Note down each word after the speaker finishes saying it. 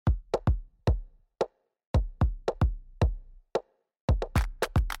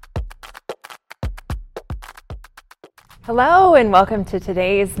Hello and welcome to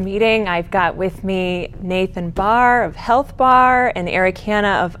today's meeting. I've got with me Nathan Barr of Health Bar and Eric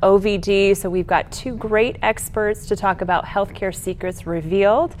Hanna of OVD. So we've got two great experts to talk about healthcare secrets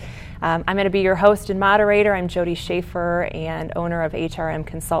revealed. I'm going to be your host and moderator. I'm Jody Schaefer and owner of HRM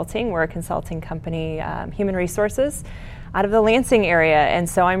Consulting. We're a consulting company, human resources, out of the Lansing area. And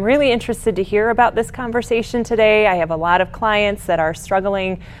so I'm really interested to hear about this conversation today. I have a lot of clients that are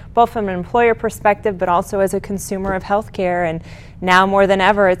struggling both from an employer perspective, but also as a consumer of healthcare. And now more than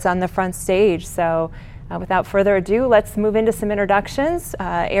ever, it's on the front stage. So without further ado, let's move into some introductions.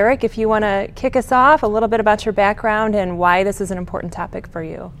 Eric, if you want to kick us off, a little bit about your background and why this is an important topic for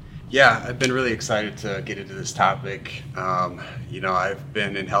you. Yeah, I've been really excited to get into this topic. I've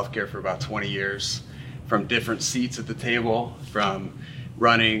been in healthcare for about 20 years. From different seats at the table, from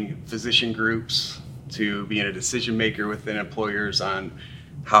running physician groups to being a decision maker within employers on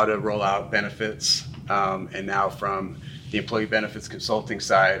how to roll out benefits, and now from the employee benefits consulting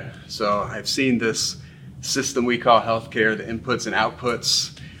side. So I've seen this system we call healthcare, the inputs and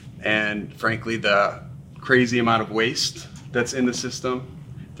outputs, and frankly, the crazy amount of waste that's in the system.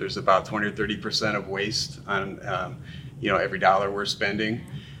 There's about 20 or 30% of waste on every dollar we're spending.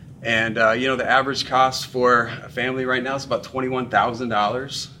 And, the average cost for a family right now is about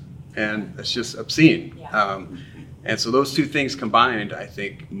 $21,000, and that's just obscene. Yeah. And so those two things combined, I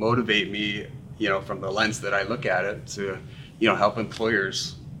think, motivate me, from the lens that I look at it to, help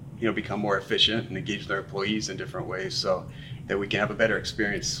employers, become more efficient and engage their employees in different ways so that we can have a better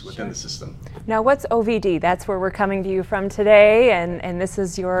experience within the system. Now, what's OVD? That's where we're coming to you from today, and this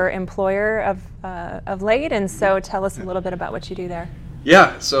is your employer of late, and so tell us a little bit about what you do there.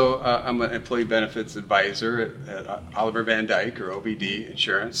 Yeah, so I'm an employee benefits advisor at Oliver Van Dyke, or OVD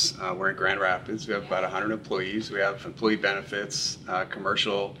Insurance. We're in Grand Rapids. We have about 100 employees. We have employee benefits,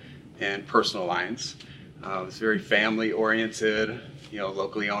 commercial and personal lines. It's very family-oriented,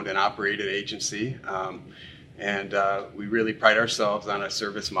 locally owned and operated agency. And we really pride ourselves on a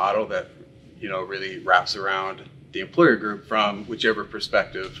service model that, really wraps around the employer group from whichever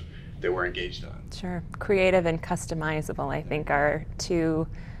perspective that we're engaged on. Sure. Creative and customizable, I think, are two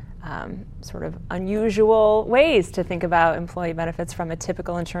sort of unusual ways to think about employee benefits from a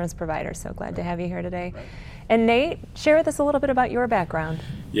typical insurance provider. So glad to have you here today. Right. And Nate, share with us a little bit about your background.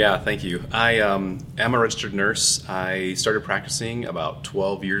 Yeah, thank you. I am a registered nurse. I started practicing about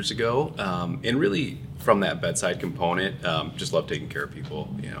 12 years ago, and really from that bedside component, just love taking care of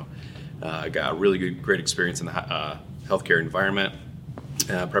people. I got a really great experience in the healthcare environment.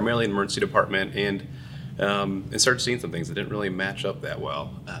 Primarily in the emergency department, and started seeing some things that didn't really match up that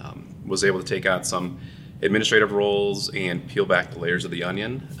well. Was able to take on some administrative roles and peel back the layers of the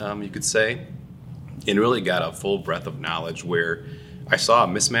onion, you could say, and really got a full breadth of knowledge where I saw a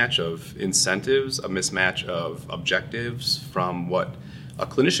mismatch of incentives, a mismatch of objectives from what a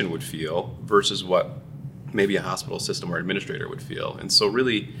clinician would feel versus what maybe a hospital system or administrator would feel. And so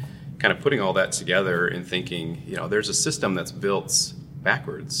really kind of putting all that together and thinking, there's a system that's built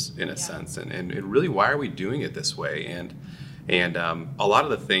backwards in a sense, and really, why are we doing it this way? And a lot of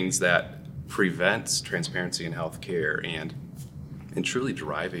the things that prevents transparency in healthcare and truly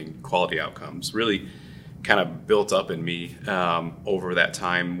driving quality outcomes really kind of built up in me over that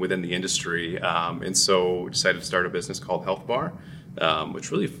time within the industry, and so decided to start a business called Health Bar,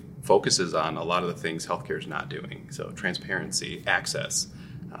 which really focuses on a lot of the things healthcare is not doing. So transparency, access,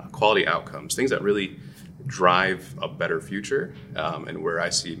 quality outcomes, things that really drive a better future, and where I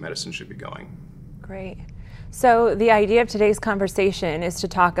see medicine should be going. Great. So the idea of today's conversation is to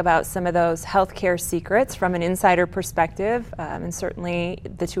talk about some of those healthcare secrets from an insider perspective, and certainly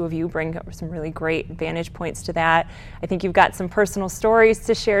the two of you bring some really great vantage points to that. I think you've got some personal stories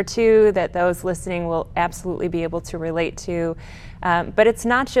to share too that those listening will absolutely be able to relate to. But it's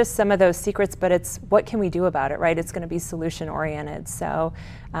not just some of those secrets, but it's what can we do about it, right? It's going to be solution oriented. So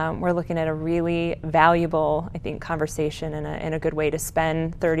we're looking at a really valuable, I think, conversation and a good way to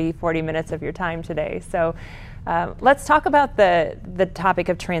spend 30, 40 minutes of your time today. So let's talk about the topic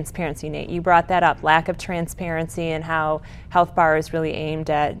of transparency, Nate. You brought that up, lack of transparency, and how Health Bar is really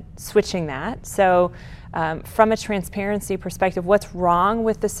aimed at switching that. So from a transparency perspective, what's wrong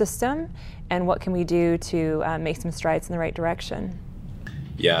with the system? And what can we do to make some strides in the right direction?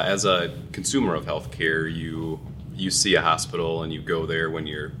 Yeah, as a consumer of healthcare, you see a hospital and you go there when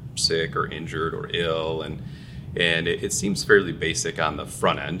you're sick or injured or ill, and it seems fairly basic on the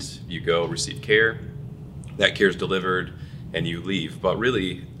front end. You go receive care, that care is delivered, and you leave. But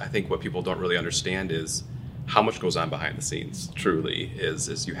really, I think what people don't really understand is how much goes on behind the scenes. Truly,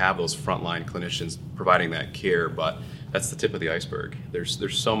 is you have those frontline clinicians providing that care, but that's the tip of the iceberg. There's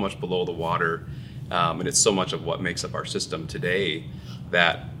so much below the water And it's so much of what makes up our system today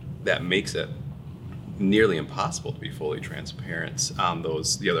that makes it nearly impossible to be fully transparent on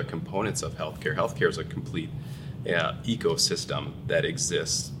the other components of healthcare. Healthcare is a complete ecosystem that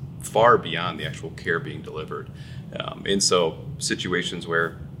exists far beyond the actual care being delivered. And so situations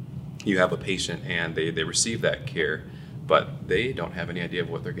where you have a patient and they receive that care, but they don't have any idea of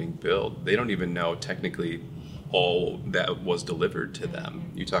what they're getting billed. They don't even know technically all that was delivered to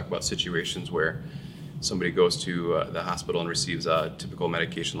them. You talk about situations where somebody goes to the hospital and receives a typical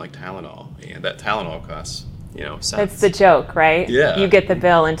medication like Tylenol, and that Tylenol costs, cents. That's the joke, right? Yeah. You get the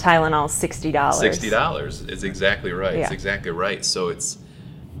bill and Tylenol's $60. $60 is exactly right. Yeah. It's exactly right. So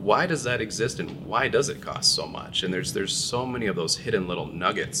why does that exist, and why does it cost so much? And there's so many of those hidden little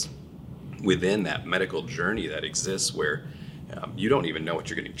nuggets within that medical journey that exists where you don't even know what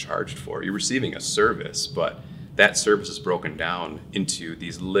you're getting charged for. You're receiving a service, but that service is broken down into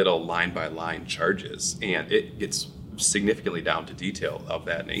these little line-by-line charges, and it gets significantly down to detail of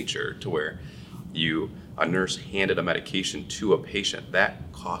that nature to where a nurse handed a medication to a patient.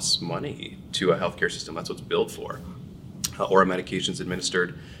 That costs money to a healthcare system. That's what's billed for. Or a medication's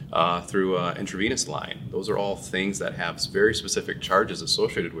administered through an intravenous line. Those are all things that have very specific charges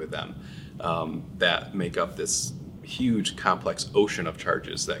associated with them that make up this huge complex ocean of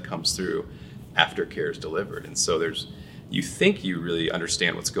charges that comes through after care is delivered. And so you think you really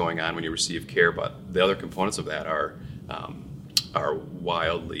understand what's going on when you receive care, but the other components of that are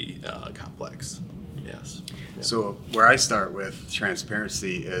wildly complex. Yes. Yeah. So where I start with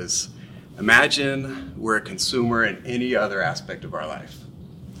transparency is, imagine we're a consumer in any other aspect of our life,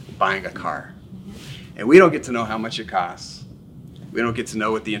 buying a car. And we don't get to know how much it costs. We don't get to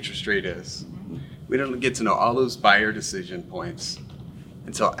know what the interest rate is. We don't get to know all those buyer decision points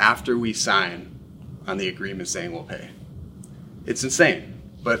until after we sign on the agreement saying we'll pay. It's insane,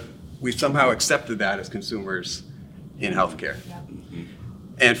 but we've somehow accepted that as consumers in healthcare.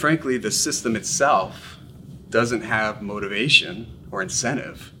 And frankly, the system itself doesn't have motivation or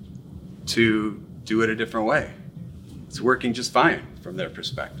incentive to do it a different way. It's working just fine from their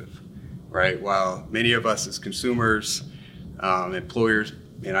perspective, right? While many of us as consumers, employers,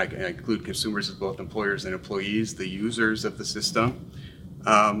 and I include consumers as both employers and employees, the users of the system,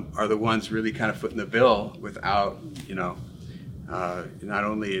 are the ones really kind of footing the bill without, not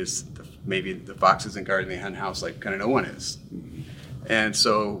only is maybe the fox isn't guarding the hen house like kind of no one is. And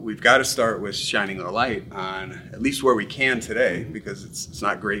so we've got to start with shining a light on at least where we can today, because it's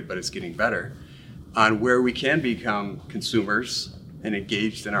not great, but it's getting better, on where we can become consumers and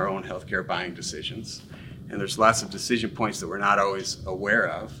engaged in our own healthcare buying decisions. And there's lots of decision points that we're not always aware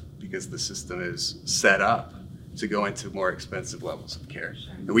of because the system is set up to go into more expensive levels of care.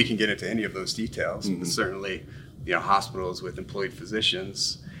 And we can get into any of those details, but certainly, hospitals with employed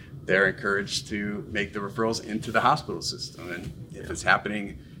physicians, they're encouraged to make the referrals into the hospital system. And if it's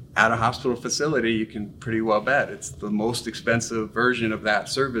happening at a hospital facility, you can pretty well bet it's the most expensive version of that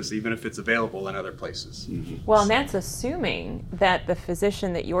service, even if it's available in other places. Well, and that's assuming that the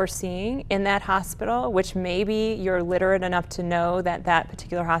physician that you're seeing in that hospital, which maybe you're literate enough to know that that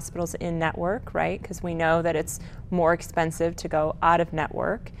particular hospital's in network, right? Because we know that it's more expensive to go out of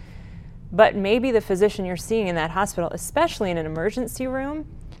network. But maybe the physician you're seeing in that hospital, especially in an emergency room,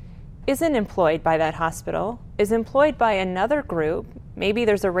 isn't employed by that hospital, is employed by another group. Maybe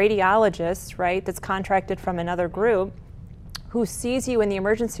there's a radiologist, right, that's contracted from another group who sees you in the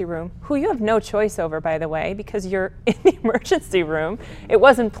emergency room, who you have no choice over, by the way, because you're in the emergency room. It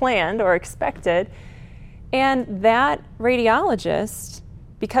wasn't planned or expected. And that radiologist,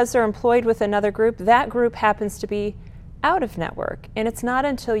 because they're employed with another group, that group happens to be out of network. And it's not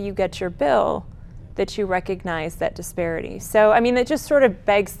until you get your bill that you recognize that disparity. So, it just sort of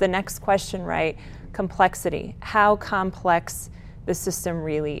begs the next question, right? Complexity. How complex the system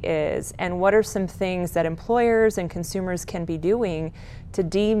really is, and what are some things that employers and consumers can be doing to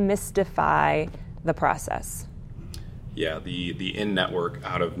demystify the process? Yeah, the in-network,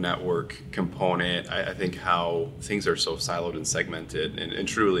 out-of-network component, I think how things are so siloed and segmented, and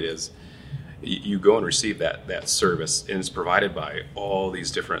truly is, you go and receive that service, and it's provided by all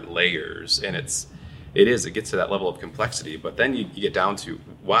these different layers, and it gets to that level of complexity, but then you get down to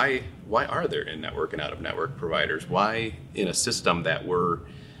why are there in-network and out-of-network providers? Why in a system that we're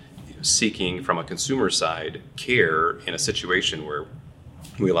seeking from a consumer side care in a situation where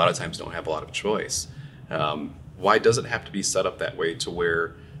we a lot of times don't have a lot of choice? Why does it have to be set up that way to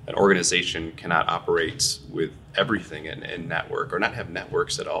where an organization cannot operate with everything in network or not have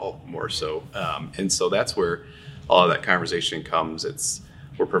networks at all, more so? And so that's where all of that conversation comes.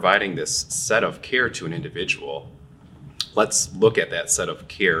 We're providing this set of care to an individual. Let's look at that set of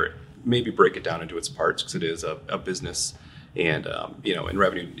care maybe break it down into its parts because it is a business, and and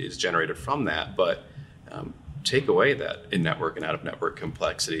revenue is generated from that. But take away that in-network and out-of-network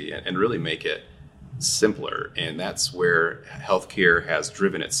complexity and really make it simpler. And that's where healthcare has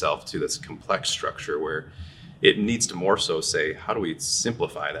driven itself to this complex structure where it needs to more so say, how do we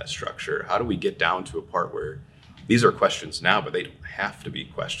simplify that structure? How do we get down to a part where these are questions now, but they don't have to be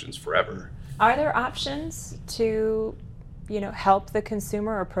questions forever? Are there options to, help the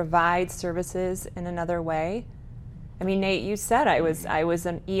consumer or provide services in another way? I mean, Nate, you said I was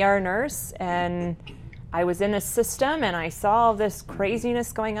an ER nurse and I was in a system and I saw all this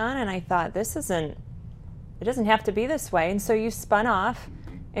craziness going on and I thought, it doesn't have to be this way. And so you spun off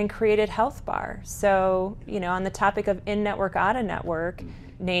and created Health Bar. So, on the topic of in-network, out-of-network,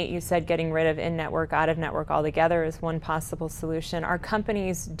 Nate, you said getting rid of in-network, out-of-network altogether is one possible solution. Are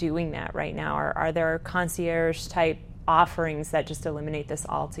companies doing that right now? Are there concierge-type offerings that just eliminate this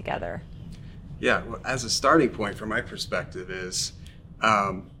altogether? Yeah, well, as a starting point from my perspective is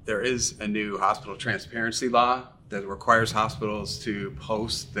there is a new hospital transparency law that requires hospitals to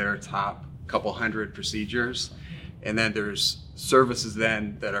post their top couple hundred procedures. And then there's services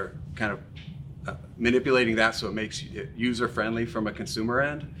then that are kind of manipulating that so it makes it user-friendly from a consumer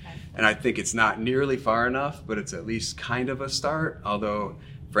end. And I think it's not nearly far enough, but it's at least kind of a start, although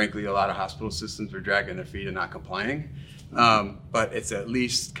frankly a lot of hospital systems are dragging their feet and not complying. But it's at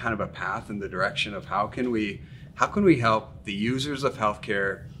least kind of a path in the direction of how can we help the users of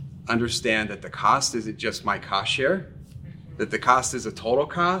healthcare understand that the cost isn't just my cost share, that the cost is a total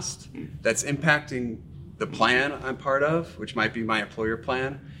cost that's impacting the plan I'm part of, which might be my employer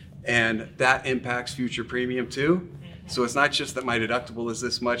plan, and that impacts future premium too. So it's not just that my deductible is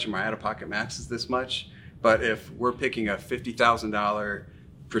this much and my out-of-pocket max is this much, but if we're picking a $50,000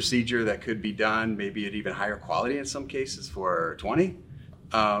 procedure that could be done maybe at even higher quality in some cases for 20,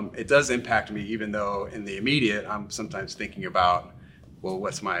 it does impact me, even though in the immediate I'm sometimes thinking about, well,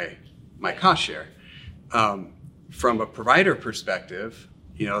 what's my cost share? From a provider perspective,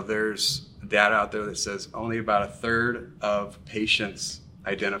 there's data out there that says only about a third of patients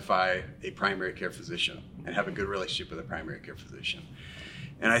identify a primary care physician and have a good relationship with a primary care physician.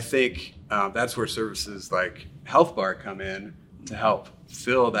 And I think that's where services like Health Bar come in to help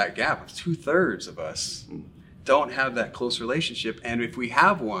fill that gap. 2/3 of us don't have that close relationship. And if we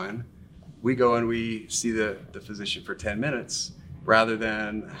have one, we go and we see the physician for 10 minutes rather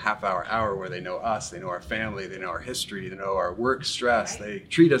than a half hour where they know us, they know our family, they know our history, they know our work stress, they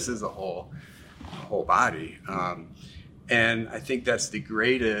treat us as a whole body. And I think that's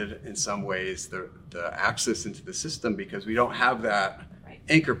degraded in some ways the access into the system because we don't have that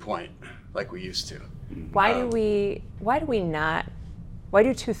anchor point like we used to. Why do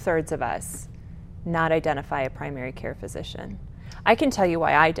 2/3 of us not identify a primary care physician? I can tell you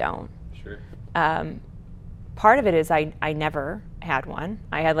why I don't. Sure. Part of it is I never had one.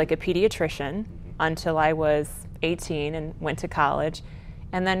 I had like a pediatrician until I was 18 and went to college.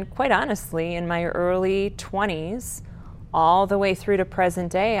 And then quite honestly, in my early 20s, all the way through to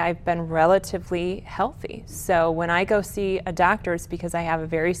present day, I've been relatively healthy. So when I go see a doctor, it's because I have a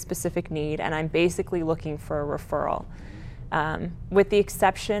very specific need and I'm basically looking for a referral. With the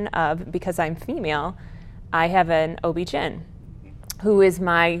exception of, because I'm female, I have an OB-GYN who is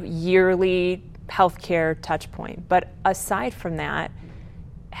my yearly healthcare touch point. But aside from that,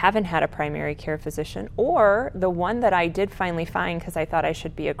 haven't had a primary care physician, or the one that I did finally find because I thought I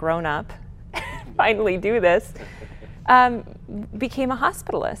should be a grown-up, finally do this, became a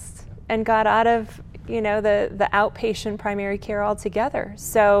hospitalist and got out of the outpatient primary care altogether.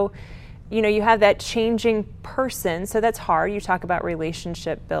 So you have that changing person, so that's hard. You talk about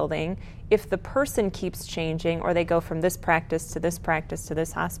relationship building. If the person keeps changing or they go from this practice to this practice to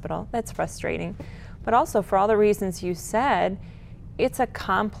this hospital, that's frustrating. But also for all the reasons you said, it's a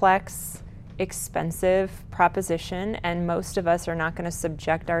complex, expensive proposition, and most of us are not going to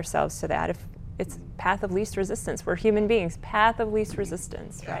subject ourselves to that. If it's path of least resistance. We're human beings, path of least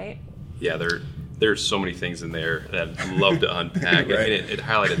resistance, right? Yeah, there's so many things in there that I'd love to unpack. Right. It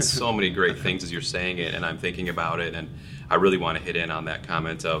highlighted so many great things as you're saying it, and I'm thinking about it, and I really want to hit in on that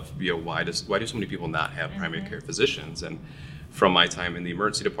comment of why do so many people not have primary care physicians? And from my time in the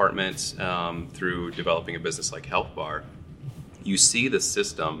emergency department through developing a business like Health Bar, you see the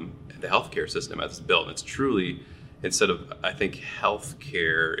system, the healthcare system as it's built. And it's truly, instead of, I think,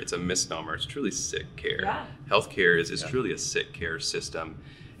 healthcare, it's a misnomer. It's truly sick care. Yeah. Healthcare is truly a sick care system.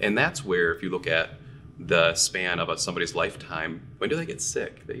 And that's where, if you look at the span of somebody's lifetime, when do they get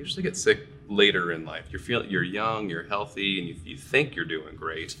sick? They usually get sick later in life. You're young, you're healthy, and you think you're doing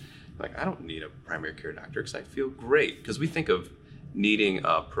great. Like, I don't need a primary care doctor because I feel great. Because we think of needing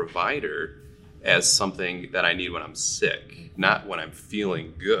a provider as something that I need when I'm sick, not when I'm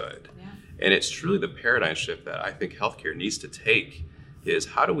feeling good. Yeah. And it's truly the paradigm shift that I think healthcare needs to take, is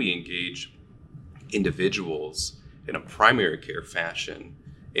how do we engage individuals in a primary care fashion,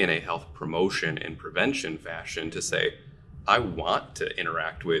 in a health promotion and prevention fashion, to say, I want to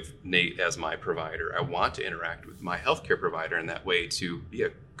interact with Nate as my provider. I want to interact with my healthcare provider in that way, to be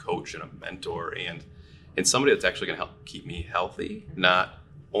a coach and a mentor and somebody that's actually going to help keep me healthy, not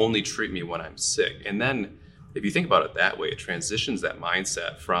only treat me when I'm sick. And then if you think about it that way, it transitions that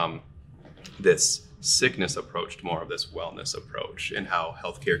mindset from this sickness approach to more of this wellness approach, and how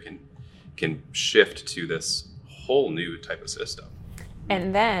healthcare can shift to this whole new type of system.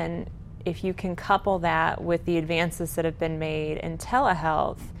 And then if you can couple that with the advances that have been made in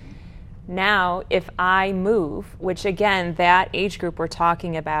telehealth, now if I move, which again, that age group we're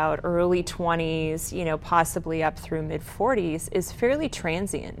talking about, early 20s, possibly up through mid 40s, is fairly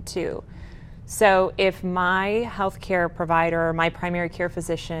transient too. So if my healthcare provider, my primary care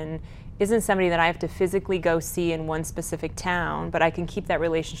physician, isn't somebody that I have to physically go see in one specific town, but I can keep that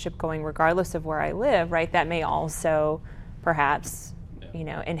relationship going regardless of where I live, right? That may also perhaps,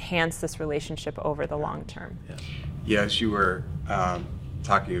 enhance this relationship over the long term. Yeah, as you were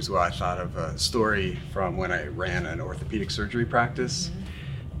talking as well, I thought of a story from when I ran an orthopedic surgery practice.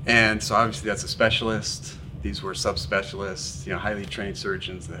 Mm-hmm. And so obviously that's a specialist. These were subspecialists, highly trained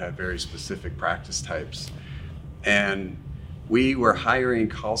surgeons that had very specific practice types. And we were hiring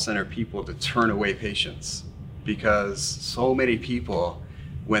call center people to turn away patients, because so many people,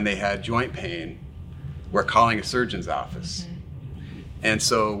 when they had joint pain, were calling a surgeon's office. Mm-hmm. And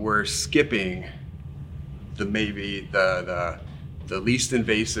so we're skipping the least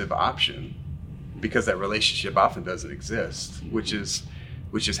invasive option, because that relationship often doesn't exist, which is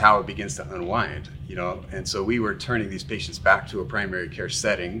how it begins to unwind, And so we were turning these patients back to a primary care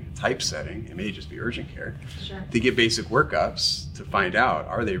setting, it may just be urgent care, sure, to get basic workups to find out,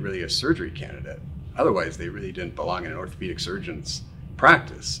 are they really a surgery candidate? Otherwise, they really didn't belong in an orthopedic surgeon's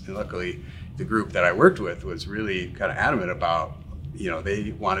practice. And luckily, the group that I worked with was really kind of adamant about,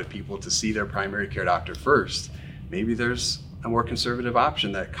 they wanted people to see their primary care doctor first. Maybe there's a more conservative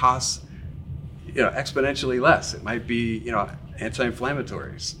option that costs, exponentially less. It might be,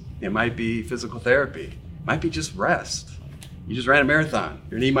 anti-inflammatories. It might be physical therapy. It might be just rest. You just ran a marathon.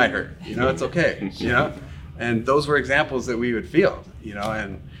 Your knee might hurt. It's okay. And those were examples that we would field.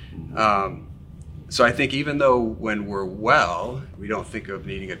 So I think even though when we're well, we don't think of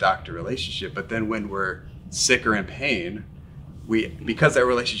needing a doctor relationship, but then when we're sick or in pain, because that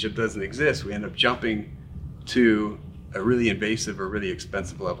relationship doesn't exist, we end up jumping to a really invasive or really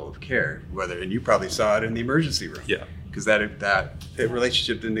expensive level of care. And you probably saw it in the emergency room. Yeah. Because that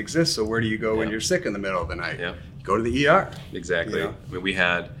relationship didn't exist. So where do you go when you're sick in the middle of the night? Yeah. Go to the ER. Exactly. I mean, we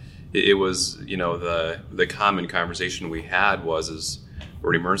had, it was, the common conversation we had was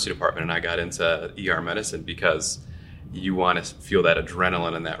we're in the emergency department, and I got into ER medicine because you want to feel that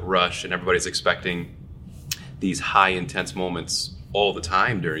adrenaline and that rush, and everybody's expecting these high intense moments all the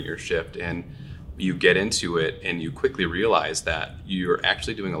time during your shift, and you get into it and you quickly realize that you're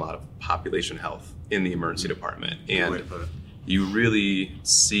actually doing a lot of population health in the emergency department, and you really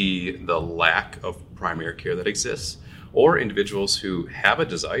see the lack of primary care that exists, or individuals who have a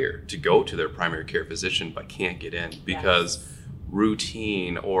desire to go to their primary care physician but can't get in because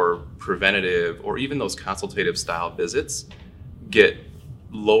routine or preventative or even those consultative style visits get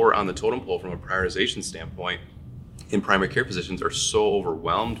lower on the totem pole from a prioritization standpoint. And primary care physicians are so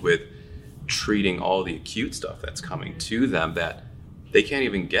overwhelmed with treating all the acute stuff that's coming to them that they can't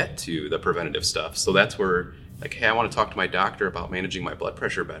even get to the preventative stuff. So that's where, hey, I want to talk to my doctor about managing my blood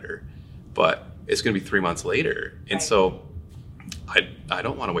pressure better, but it's going to be 3 months later. And so I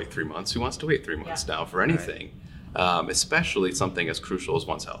don't want to wait 3 months. Who wants to wait 3 months now for anything? Especially something as crucial as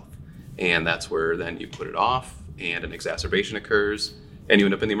one's health. And that's where then you put it off and an exacerbation occurs and you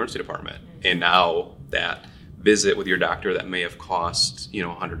end up in the emergency department. And now that visit with your doctor that may have cost,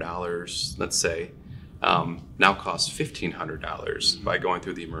 $100, let's say, now costs $1,500 by going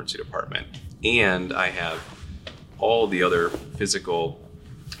through the emergency department. And I have all the other physical,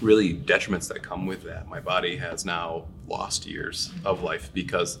 really detriments that come with that. My body has now lost years of life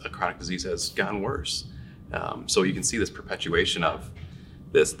because a chronic disease has gotten worse. So you can see this perpetuation of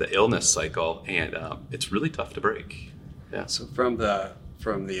the illness cycle, and it's really tough to break. Yeah. So from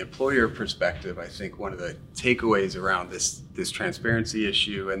the employer perspective, I think one of the takeaways around this transparency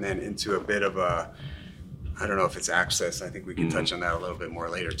issue, and then into a bit of I don't know if it's access, I think we can touch on that a little bit more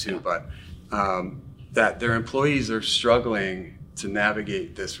later too, but that their employees are struggling to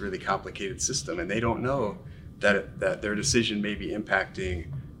navigate this really complicated system, and they don't know that their decision may be impacting,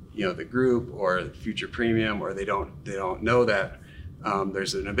 the group or future premium, or they don't know that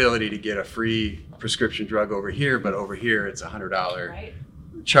there's an ability to get a free prescription drug over here, but over here it's $100 Right.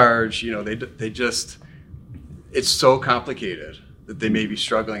 charge. It's so complicated that they may be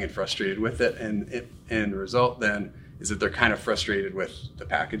struggling and frustrated with it, and the result then is that they're kind of frustrated with the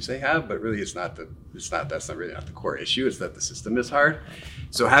package they have, but really that's not really the core issue. It's that the system is hard.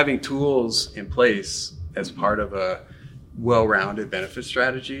 So having tools in place as part of a well-rounded benefit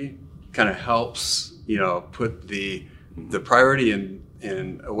strategy kind of helps, put the priority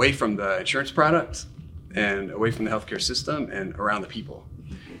in away from the insurance product and away from the healthcare system and around the people.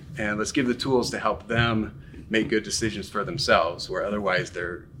 And let's give the tools to help them make good decisions for themselves, where otherwise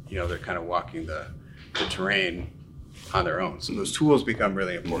they're kind of walking the terrain on their own. So those tools become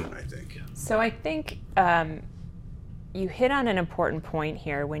really important, I think. So I think you hit on an important point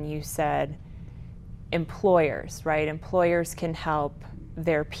here when you said employers, right? Employers can help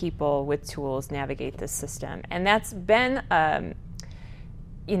their people with tools navigate this system. And that's been,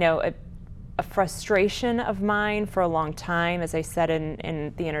 a frustration of mine for a long time. As I said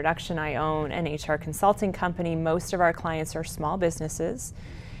in the introduction, I own an HR consulting company. Most of our clients are small businesses.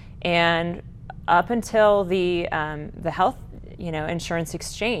 And up until the health, insurance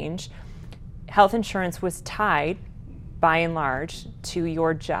exchange, health insurance was tied, by and large, to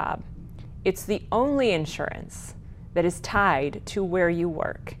your job. It's the only insurance that is tied to where you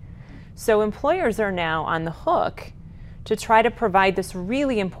work. So employers are now on the hook to try to provide this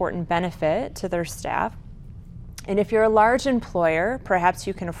really important benefit to their staff. And if you're a large employer, perhaps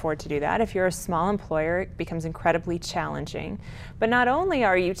you can afford to do that. If you're a small employer, it becomes incredibly challenging. But not only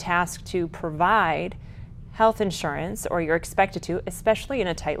are you tasked to provide health insurance, or you're expected to, especially in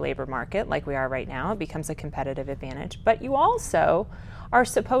a tight labor market like we are right now, it becomes a competitive advantage, but you also are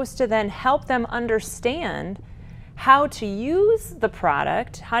supposed to then help them understand how to use the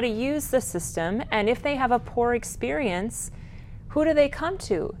product, how to use the system, and if they have a poor experience, who do they come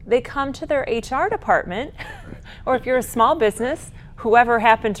to? They come to their HR department, or if you're a small business, whoever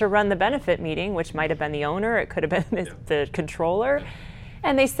happened to run the benefit meeting, which might have been the owner, it could have been the controller,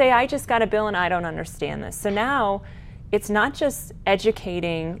 and they say, I just got a bill and I don't understand this. So now it's not just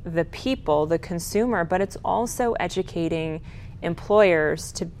educating the people, the consumer, but it's also educating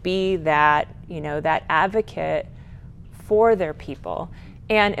employers to be that, that advocate for their people.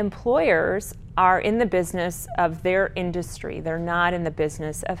 And employers are in the business of their industry. They're not in the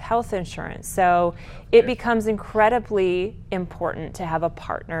business of health insurance. So it becomes incredibly important to have a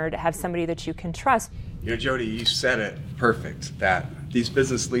partner, to have somebody that you can trust. Jody, you said it perfect, that these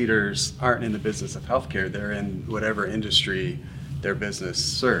business leaders aren't in the business of healthcare. They're in whatever industry their business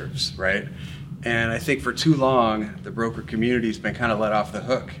serves, right? And I think for too long, the broker community's been kind of let off the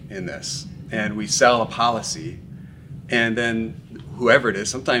hook in this. And we sell a policy, and then whoever it is,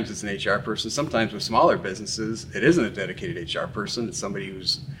 sometimes it's an HR person, sometimes with smaller businesses, it isn't a dedicated HR person, it's somebody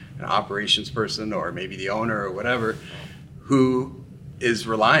who's an operations person or maybe the owner or whatever, who is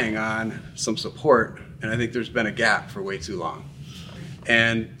relying on some support. And I think there's been a gap for way too long.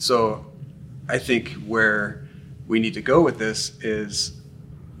 And so I think where we need to go with this is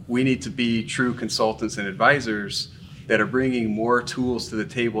we need to be true consultants and advisors that are bringing more tools to the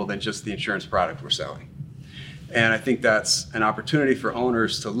table than just the insurance product we're selling. And I think that's an opportunity for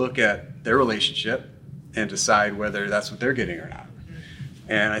owners to look at their relationship and decide whether that's what they're getting or not.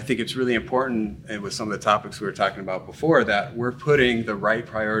 And I think it's really important, and with some of the topics we were talking about before, that we're putting the right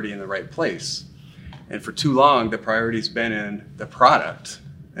priority in the right place. And for too long, the priority's been in the product,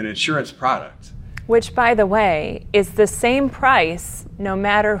 an insurance product. Which, by the way, is the same price no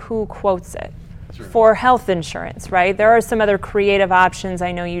matter who quotes it. Right. For health insurance, right? There are some other creative options.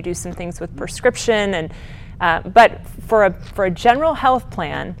 I know you do some things with prescription, and but for a general health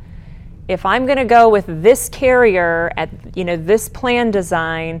plan, if I'm going to go with this carrier at this plan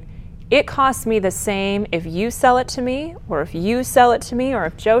design, it costs me the same if you sell it to me, or if you sell it to me, or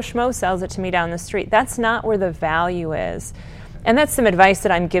if Joe Schmo sells it to me down the street. That's not where the value is. And that's some advice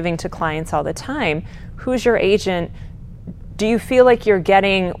that I'm giving to clients all the time. Who's your agent? Do you feel like you're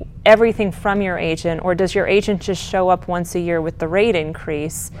getting everything from your agent, or does your agent just show up once a year with the rate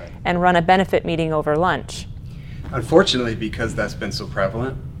increase and run a benefit meeting over lunch? Unfortunately, because that's been so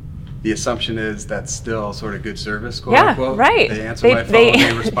prevalent, the assumption is that's still sort of good service, quote unquote. Right. They answer my phone,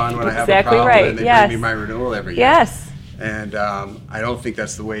 they respond when I have a problem, and they bring me my renewal every year. Yes. And I don't think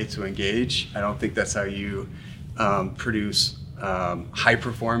that's the way to engage. I don't think that's how you produce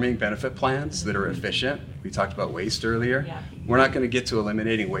high-performing benefit plans that are efficient. We talked about waste earlier. Yeah. We're not going to get to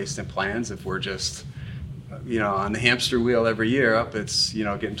eliminating waste in plans if we're just, on the hamster wheel every year. It's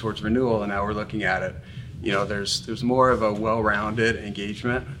getting towards renewal, and now we're looking at it. there's more of a well-rounded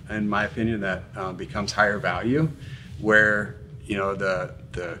engagement, in my opinion, that becomes higher value, where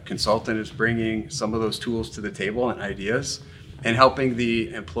the consultant is bringing some of those tools to the table and ideas, and helping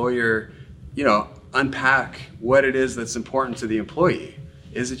the employer, unpack what it is that's important to the employee.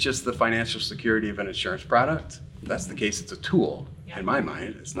 Is it just the financial security of an insurance product? If that's the case, it's a tool. In my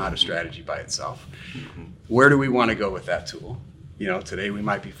mind, it's not a strategy by itself. Where do we want to go with that tool? Today we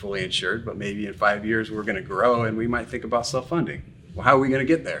might be fully insured, but maybe in 5 years we're going to grow and we might think about self-funding. Well, how are we going to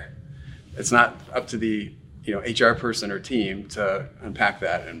get there? It's not up to the HR person or team to unpack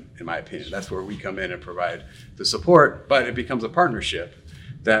that, in my opinion. That's where we come in and provide the support, but it becomes a partnership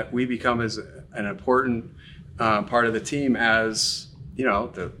that we become as an important part of the team as,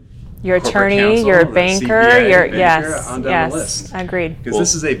 your attorney, counsel, your the banker, CPA, yes, on down the list. Agreed. Because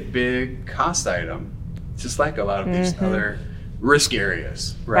this is a big cost item, just like a lot of these other risk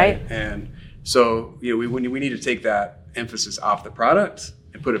areas, right? And so, we need to take that emphasis off the product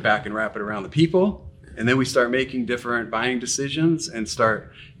and put it back and wrap it around the people. And then we start making different buying decisions and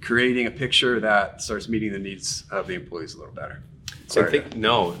start creating a picture that starts meeting the needs of the employees a little better. It's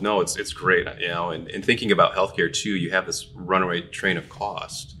great. And thinking about healthcare too, you have this runaway train of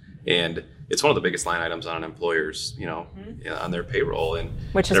cost, and it's one of the biggest line items on an employer's, on their payroll, and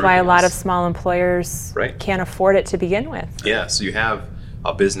which is why a lot of small employers can't afford it to begin with. Yeah, so you have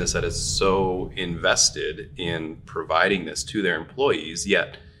a business that is so invested in providing this to their employees,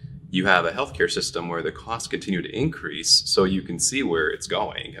 yet you have a healthcare system where the costs continue to increase, so you can see where it's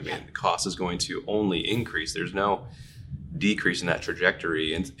going. I mean, the cost is going to only increase. There's no decrease in that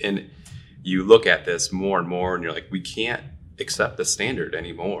trajectory. And you look at this more and more, and you're like, we can't accept the standard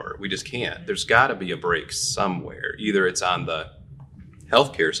anymore. We just can't. There's got to be a break somewhere. Either it's on the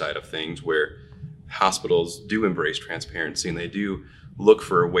healthcare side of things, where hospitals do embrace transparency and they do look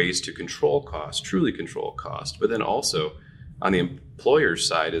for ways to control cost, truly control cost. But then also on the employer's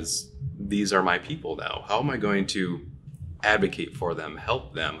side is, these are my people now. How am I going to advocate for them,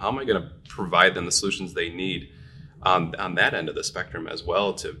 help them? How am I going to provide them the solutions they need on that end of the spectrum as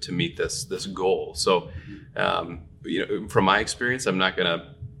well to meet this goal? So, from my experience, I'm not going to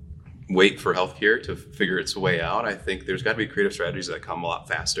wait for healthcare to figure its way out. I think there's got to be creative strategies that come a lot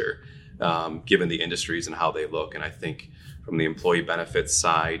faster, given the industries and how they look. And I think from the employee benefits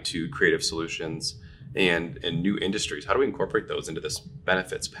side to creative solutions and new industries, how do we incorporate those into this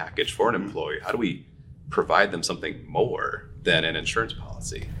benefits package for an employee? How do we provide them something more than an insurance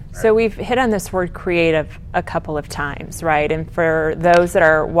policy? So we've hit on this word creative a couple of times, right? And for those that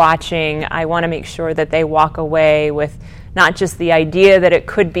are watching, I want to make sure that they walk away with not just the idea that it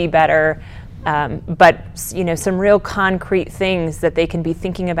could be better, but some real concrete things that they can be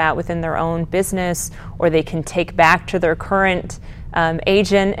thinking about within their own business, or they can take back to their current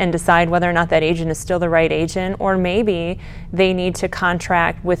agent and decide whether or not that agent is still the right agent, or maybe they need to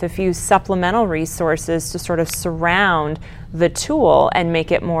contract with a few supplemental resources to sort of surround the tool and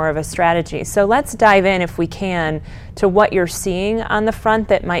make it more of a strategy. So let's dive in, if we can, to what you're seeing on the front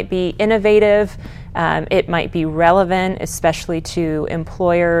that might be innovative. It might be relevant, especially to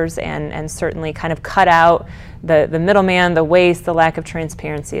employers, and certainly kind of cut out the middleman, the waste, the lack of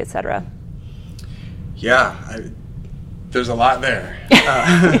transparency, et cetera. Yeah, there's a lot there.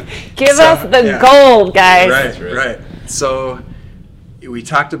 Give us the gold, guys. Right. So we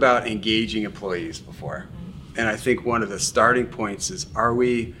talked about engaging employees before. And I think one of the starting points is, are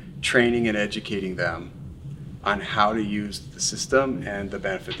we training and educating them on how to use the system and the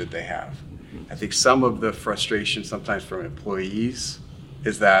benefit that they have? I think some of the frustration sometimes from employees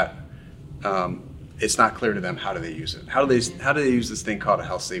is that it's not clear to them, how do they use it? How do they use this thing called a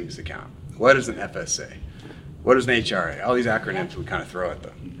health savings account? What is an FSA? What is an HRA? All these acronyms we kind of throw at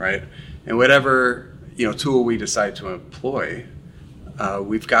them, right? And whatever tool we decide to employ,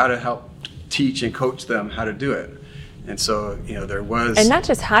 we've got to help teach and coach them how to do it. And so there was, and not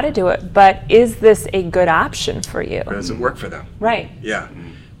just how to do it, but is this a good option for you? Does it work for them? Right. Yeah.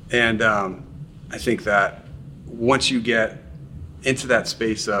 And I think that once you get into that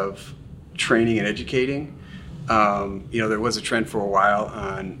space of training and educating, there was a trend for a while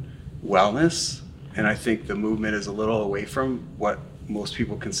on wellness. And I think the movement is a little away from what most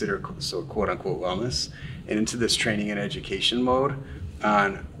people consider quote unquote wellness, and into this training and education mode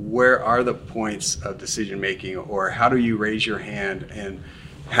on where are the points of decision making, or how do you raise your hand and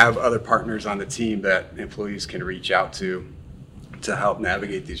have other partners on the team that employees can reach out to help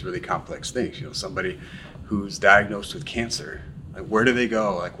navigate these really complex things. Somebody who's diagnosed with cancer, like where do they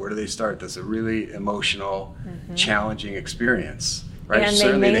go? Like where do they start? That's a really emotional, challenging experience. Right? And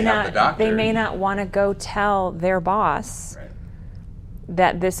certainly they have the doctor. They may not want to go tell their boss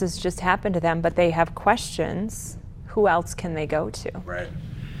that this has just happened to them, but they have questions, who else can they go to? Right.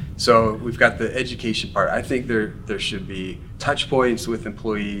 So we've got the education part. I think there should be touch points with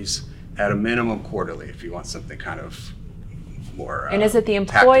employees at a minimum quarterly if you want something kind of more And is it the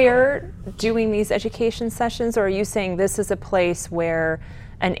employer doing these education sessions, or are you saying this is a place where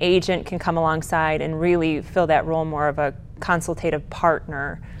an agent can come alongside and really fill that role more of a consultative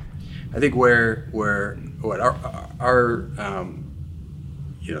partner? I think what our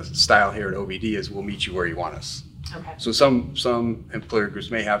style here at OBD is we'll meet you where you want us. Okay. So some employer groups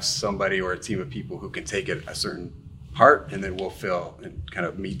may have somebody or a team of people who can take it a certain part, and then we'll fill and kind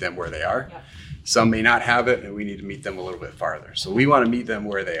of meet them where they are. Yep. Some may not have it, and we need to meet them a little bit farther. So we want to meet them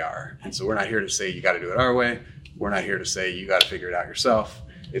where they are. And so we're not here to say you got to do it our way. We're not here to say you got to figure it out yourself.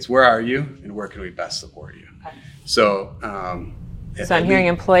 It's where are you and where can we best support you? Okay. So I'm hearing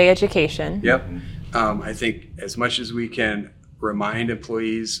employee education. Yep. I think as much as we can remind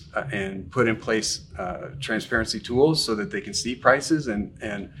employees and put in place transparency tools so that they can see prices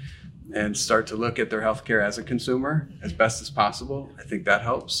and start to look at their healthcare as a consumer as best as possible, I think that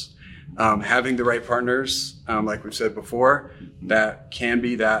helps. Having the right partners, like we've said before, that can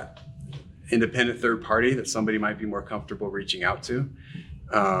be that independent third party that somebody might be more comfortable reaching out to.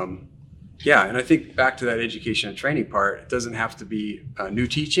 And I think back to that education and training part, it doesn't have to be new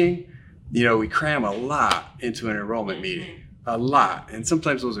teaching. We cram a lot into an enrollment meeting, a lot. And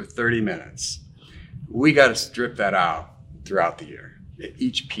sometimes those are 30 minutes. We got to strip that out throughout the year,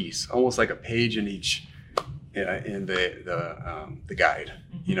 each piece, almost like a page in each, in the guide,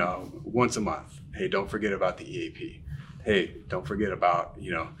 once a month. Hey, don't forget about the EAP. Hey, don't forget about,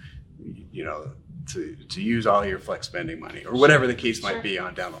 to use all your flex spending money or whatever the case might be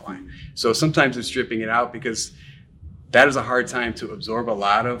on down the line. So sometimes it's stripping it out because that is a hard time to absorb a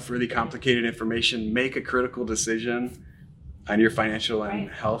lot of really complicated information, make a critical decision on your financial and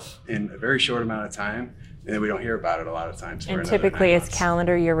health in a very short amount of time. And then we don't hear about it a lot of times. And typically it's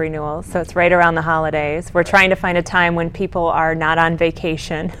calendar year renewals, so it's right around the holidays. We're trying to find a time when people are not on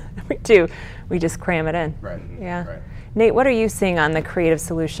vacation. We just cram it in. Right. Yeah. Right. Nate, what are you seeing on the creative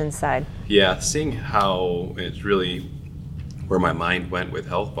solutions side? Yeah, seeing how it's really where my mind went with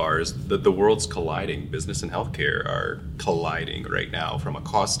Health Bars, that the world's colliding. Business and healthcare are colliding right now from a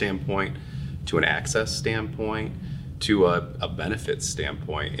cost standpoint to an access standpoint to a benefits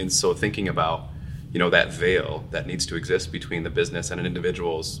standpoint. And so thinking about that veil that needs to exist between the business and an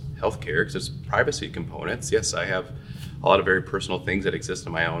individual's healthcare, because there's privacy components. Yes, I have a lot of very personal things that exist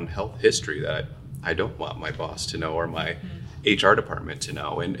in my own health history that I don't want my boss to know or my HR department to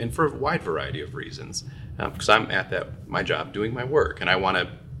know, and for a wide variety of reasons. Because I'm at my job doing my work, and I want to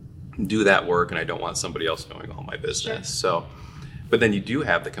do that work, and I don't want somebody else knowing all my business. Sure. So, but then you do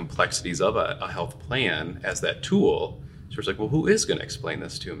have the complexities of a health plan as that tool. So it's like, well, who is going to explain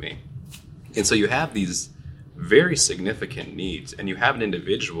this to me? And so you have these very significant needs, and you have an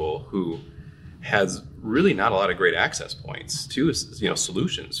individual who has really not a lot of great access points to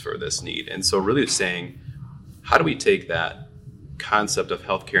solutions for this need. And so really saying, how do we take that concept of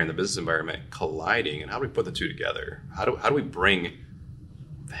healthcare and the business environment colliding, and how do we put the two together? How do we bring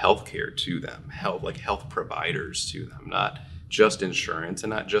healthcare to them, health providers to them, not just insurance and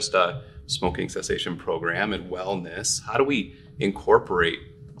not just a smoking cessation program and wellness? How do we incorporate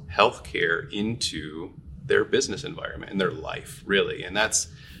healthcare into their business environment and their life, really? And that's,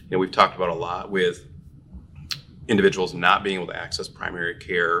 we've talked about a lot with individuals not being able to access primary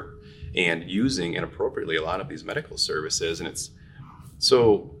care and using inappropriately a lot of these medical services. And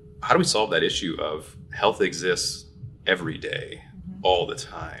so how do we solve that issue of health exists every day, all the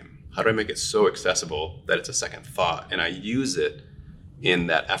time? How do I make it so accessible that it's a second thought and I use it in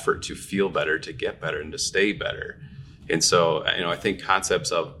that effort to feel better, to get better, and to stay better? And so, I think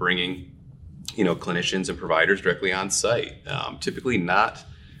concepts of bringing, clinicians and providers directly on site, typically not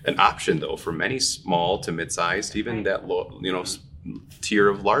an option though for many small to mid-sized, even that low, tier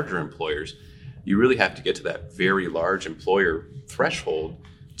of larger employers. You really have to get to that very large employer threshold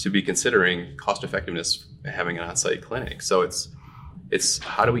to be considering cost effectiveness having an on-site clinic. So it's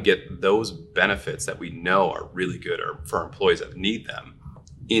how do we get those benefits that we know are really good or for our employees that need them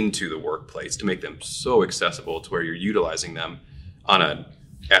into the workplace to make them so accessible to where you're utilizing them on an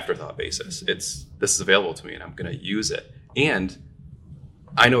afterthought basis. This is available to me and I'm going to use it. And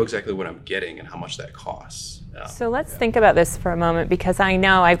I know exactly what I'm getting and how much that costs. So let's think about this for a moment, because I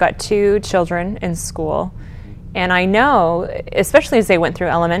know I've got 2 children in school, and I know, especially as they went through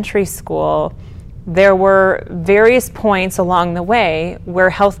elementary school, there were various points along the way where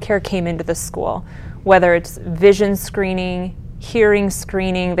healthcare came into the school, whether it's vision screening, hearing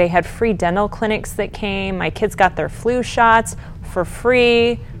screening. They had free dental clinics that came. My kids got their flu shots for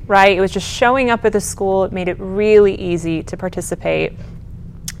free, right? It was just showing up at the school. It made it really easy to participate.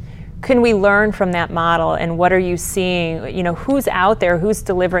 Can we learn from that model, and what are you seeing? You know, who's out there, who's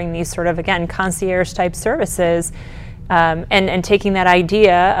delivering these sort of, again, concierge type services, and taking that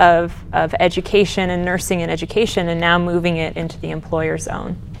idea of education and nursing and education and now moving it into the employer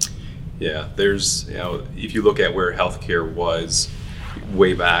zone? Yeah, there's, if you look at where healthcare was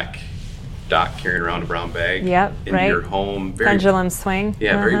way back, doc carrying around a brown bag into your home, pendulum swing.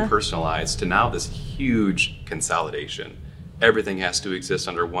 Yeah, very personalized, to now this huge consolidation. Everything has to exist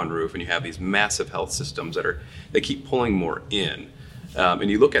under one roof, and you have these massive health systems that keep pulling more in. And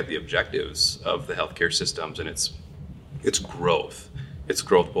you look at the objectives of the healthcare systems, and it's growth. It's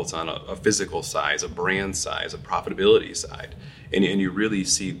growth both on a physical size, a brand size, a profitability side. And you really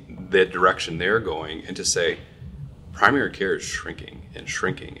see the direction they're going, and to say primary care is shrinking and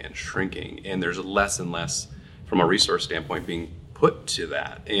shrinking and shrinking, and there's less and less from a resource standpoint being put to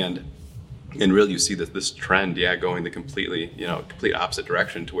that. And really you see this trend, going the complete opposite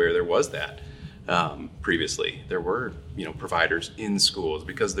direction to where there was that previously. There were, providers in schools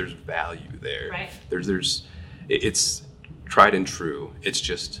because there's value there. Right. It's tried and true. It's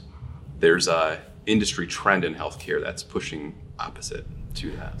just there's a industry trend in healthcare that's pushing opposite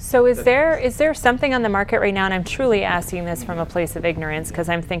to that. So is there something on the market right now, and I'm truly asking this from a place of ignorance because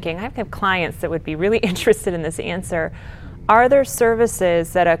I'm thinking I have clients that would be really interested in this answer. Are there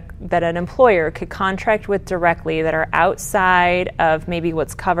services that an employer could contract with directly that are outside of maybe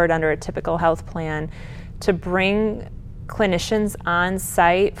what's covered under a typical health plan to bring clinicians on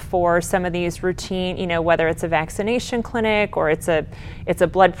site for some of these routine, whether it's a vaccination clinic or it's a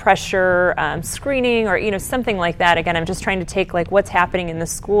blood pressure screening or something like that? Again, I'm just trying to take like what's happening in the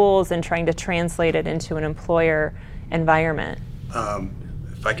schools and trying to translate it into an employer environment.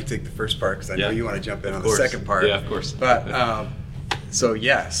 If I could take the first part, because I know you want to jump in on the second part. Yeah, of course. But so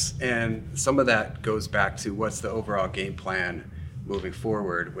yes, and some of that goes back to what's the overall game plan moving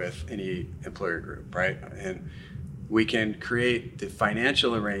forward with any employer group, right? And we can create the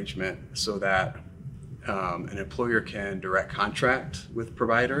financial arrangement so that an employer can direct contract with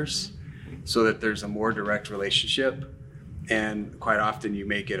providers so that there's a more direct relationship, and quite often you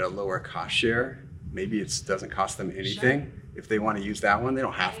make it a lower cost share. Maybe it doesn't cost them anything. Sure. If they want to use that one, they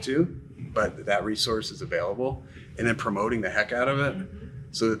don't have to, but that resource is available. And then promoting the heck out of it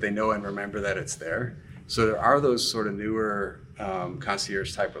so that they know and remember that it's there. So there are those sort of newer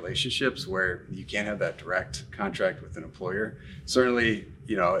concierge type relationships where you can't have that direct contract with an employer. Certainly,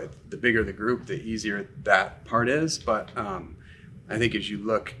 the bigger the group, the easier that part is. But I think as you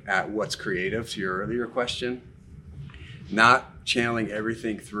look at what's creative, to your earlier question, not channeling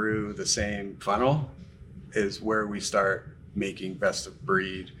everything through the same funnel is where we start making best of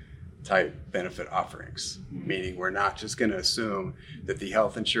breed type benefit offerings. Meaning we're not just going to assume that the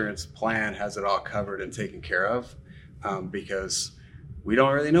health insurance plan has it all covered and taken care of, because we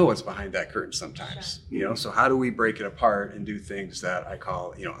don't really know what's behind that curtain sometimes. So how do we break it apart and do things that I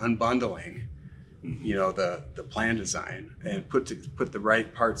call unbundling the plan design and put the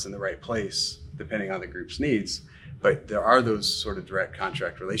right parts in the right place depending on the group's needs. But there are those sort of direct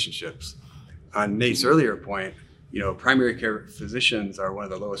contract relationships. On Nate's earlier point, primary care physicians are one of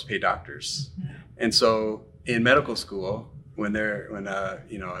the lowest paid doctors. And so in medical school, when a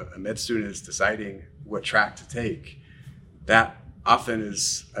med student is deciding what track to take, that often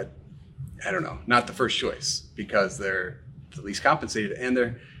is not the first choice, because they're the least compensated and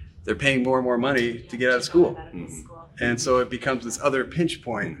they're paying more and more money to get out of school. And so it becomes this other pinch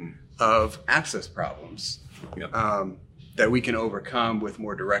point of access problems that we can overcome with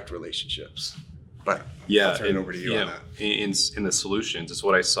more direct relationships. But I'll turn it over to you on that. In the solutions, it's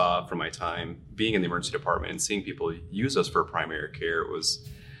what I saw from my time being in the emergency department and seeing people use us for primary care. It was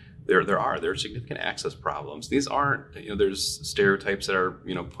there are significant access problems. These aren't there's stereotypes that are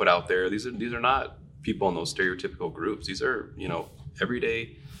put out there. These are not people in those stereotypical groups. These are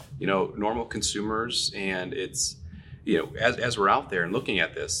everyday normal consumers, and it's as we're out there and looking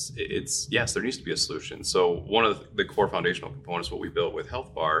at this, it's yes, there needs to be a solution. So one of the core foundational components, what we built with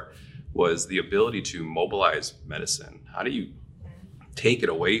Health Bar, was the ability to mobilize medicine. How do you take it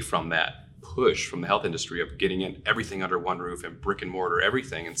away from that push from the health industry of getting in everything under one roof and brick and mortar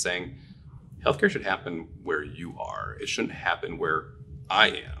everything, and saying healthcare should happen where you are. It shouldn't happen where I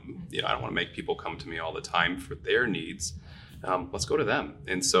am. I don't want to make people come to me all the time for their needs. Let's go to them.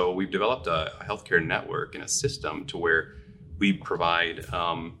 And so we've developed a healthcare network and a system to where we provide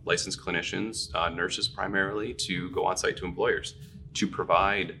licensed clinicians, nurses primarily, to go on site to employers, to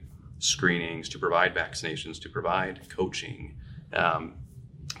provide screenings, to provide vaccinations, to provide coaching,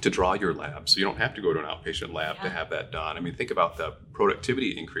 to draw your lab, so you don't have to go to an outpatient lab to have that done. I mean, think about the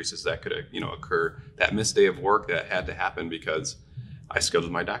productivity increases that could occur. That missed day of work that had to happen because I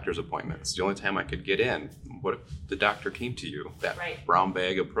scheduled my doctor's appointment. It's the only time I could get in. What if the doctor came to you? That brown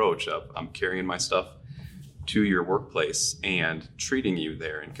bag approach of I'm carrying my stuff to your workplace and treating you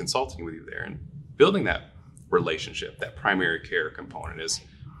there and consulting with you there and building that relationship. That primary care component is,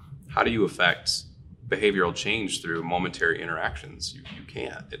 how do you affect behavioral change through momentary interactions? You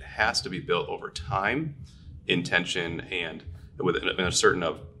can't. It has to be built over time, intention, and with a certain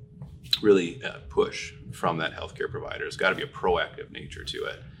of really push from that healthcare provider. There's got to be a proactive nature to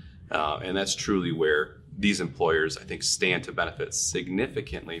it. And that's truly where these employers, I think, stand to benefit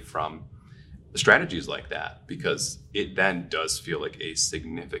significantly from strategies like that, because it then does feel like a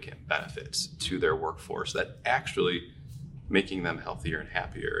significant benefit to their workforce that actually making them healthier and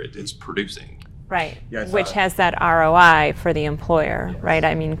happier. It's producing. Right, which has that ROI for the employer, right?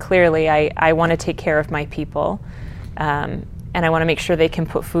 I mean, clearly I want to take care of my people, and I want to make sure they can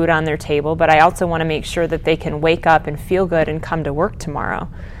put food on their table, but I also want to make sure that they can wake up and feel good and come to work tomorrow,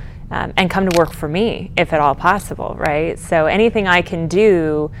 and come to work for me, if at all possible, right? So anything I can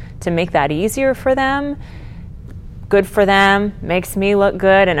do to make that easier for them, good for them, makes me look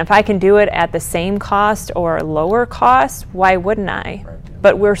good, and if I can do it at the same cost or lower cost, why wouldn't I? Right.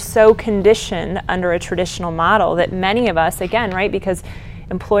 But we're so conditioned under a traditional model that many of us, again, right, because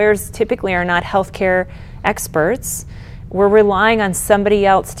employers typically are not healthcare experts, we're relying on somebody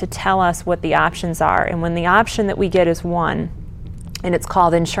else to tell us what the options are. And when the option that we get is one, and it's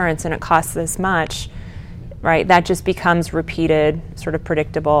called insurance and it costs this much, right, that just becomes repeated, sort of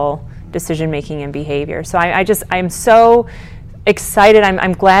predictable decision-making and behavior. So I'm so excited.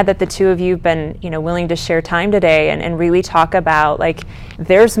 I'm glad that the two of you have been, willing to share time today and really talk about, like,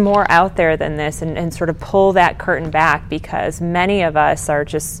 there's more out there than this, and sort of pull that curtain back, because many of us are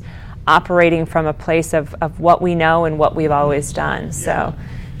just operating from a place of what we know and what we've always done. Yeah. So,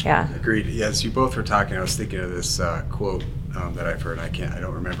 yeah. Agreed. Yes, you both were talking. I was thinking of this quote that I've heard. I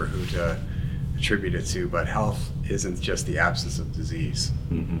don't remember who to attribute it to, but health isn't just the absence of disease.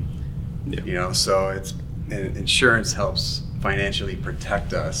 Mm-hmm. Yeah. So insurance helps financially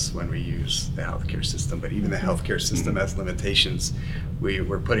protect us when we use the healthcare system, but even the healthcare system has limitations.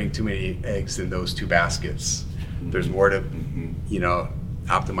 We're putting too many eggs in those two baskets. There's more to,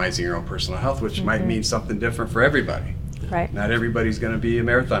 optimizing your own personal health, which might mean something different for everybody. Right. Not everybody's going to be a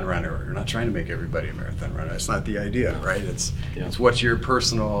marathon runner. We're not trying to make everybody a marathon runner. That's not the idea, right? It's what's your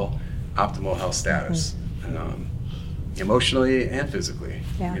personal optimal health status, emotionally and physically.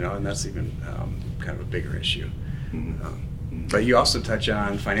 Yeah. And that's even kind of a bigger issue. But you also touch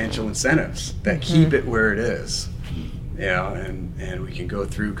on financial incentives that keep it where it is. And we can go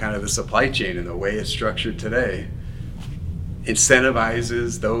through kind of the supply chain, and the way it's structured today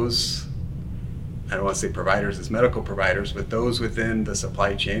incentivizes those, I don't want to say providers as medical providers, but those within the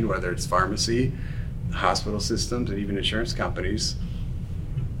supply chain, whether it's pharmacy, hospital systems, and even insurance companies,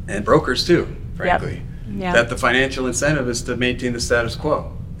 and brokers too, frankly, that the financial incentive is to maintain the status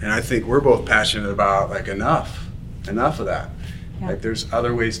quo. And I think we're both passionate about, like, enough of that. Like, there's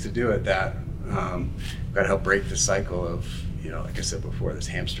other ways to do it that got to help break the cycle of, like I said before, this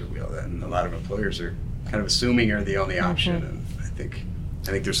hamster wheel that a lot of employers are kind of assuming are the only option. And I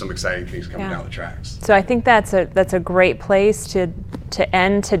think there's some exciting things coming down the tracks. So I think that's a great place to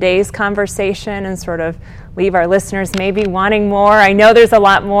end today's conversation and sort of leave our listeners maybe wanting more. I know there's a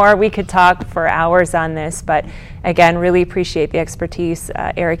lot more. We could talk for hours on this, but again, really appreciate the expertise.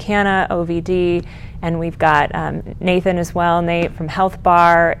 Eric Hanna, OVD, and we've got Nathan as well, Nate from Health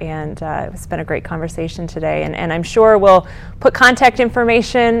Bar, and it's been a great conversation today. And I'm sure we'll put contact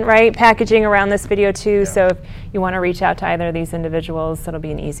information, right, packaging around this video too, so if you want to reach out to either of these individuals, that'll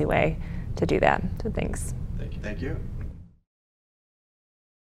be an easy way to do that. So thanks. Thank you.